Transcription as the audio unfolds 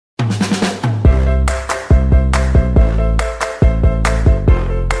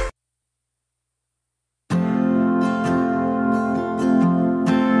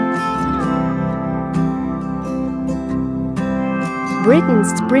Britain's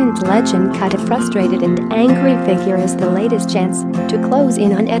sprint legend cut a frustrated and angry figure as the latest chance to close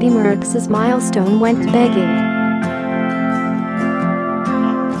in on Eddy Merckx's milestone went begging.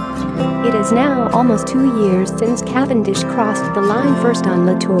 It is now almost 2 years since Cavendish crossed the line first on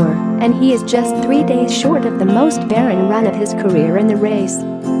Le Tour, and he is just 3 days short of the most barren run of his career in the race.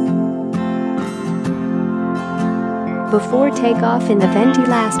 Before takeoff in the Vendee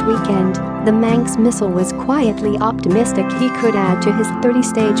last weekend, the Manx missile was quietly optimistic he could add to his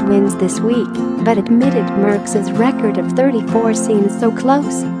 30-stage wins this week, but admitted Merckx's record of 34 seems so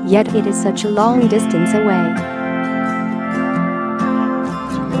close, yet it is such a long distance away.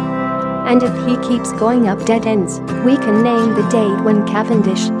 And if he keeps going up dead ends, we can name the date when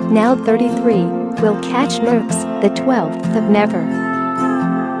Cavendish, now 33, will catch Merckx, the 12th of never.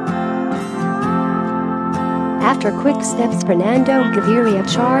 After quick steps, Fernando Gaviria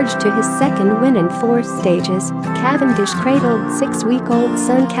charged to his second win in 4 stages. Cavendish cradled 6-week-old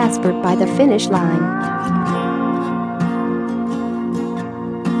son Casper by the finish line.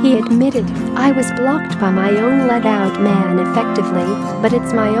 He admitted, "I was blocked by my own let-out man effectively, but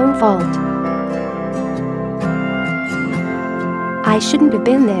it's my own fault. I shouldn't have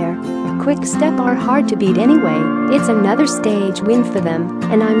been there. Quick step are hard to beat anyway, it's another stage win for them,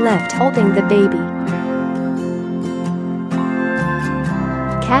 and I'm left holding the baby."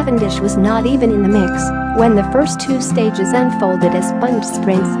 Cavendish was not even in the mix when the first 2 stages unfolded as sponge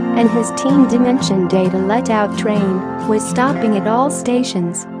sprints, and his team Dimension Data let-out train was stopping at all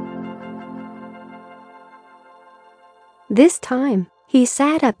stations. This time, he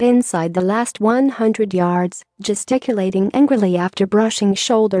sat up inside the last 100 yards, gesticulating angrily after brushing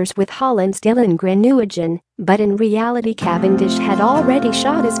shoulders with Holland's Groenewegen, but in reality Cavendish had already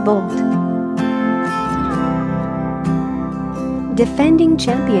shot his bolt. Defending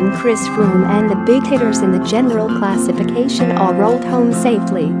champion Chris Froome and the big hitters in the general classification all rolled home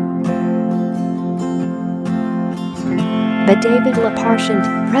safely. But David Lappartient,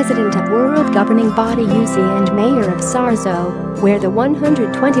 president of world governing body UCI and mayor of Sarzeau, where the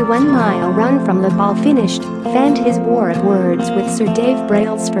 121-mile run from Baule finished, fanned his war of words with Sir Dave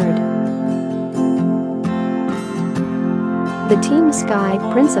Brailsford. The team's guide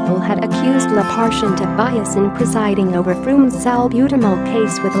principal had accused Lappartient of bias in presiding over Froome's salbutamol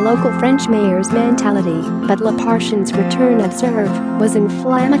case with a local French mayor's mentality, but Lappartient's return of serve was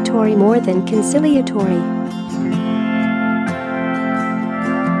inflammatory more than conciliatory.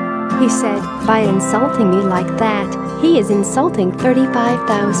 He said, "By insulting me like that, he is insulting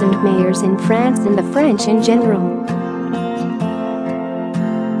 35,000 mayors in France and the French in general.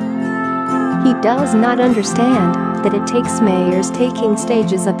 He does not understand that it takes mayors taking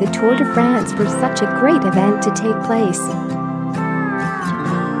stages of the Tour de France for such a great event to take place."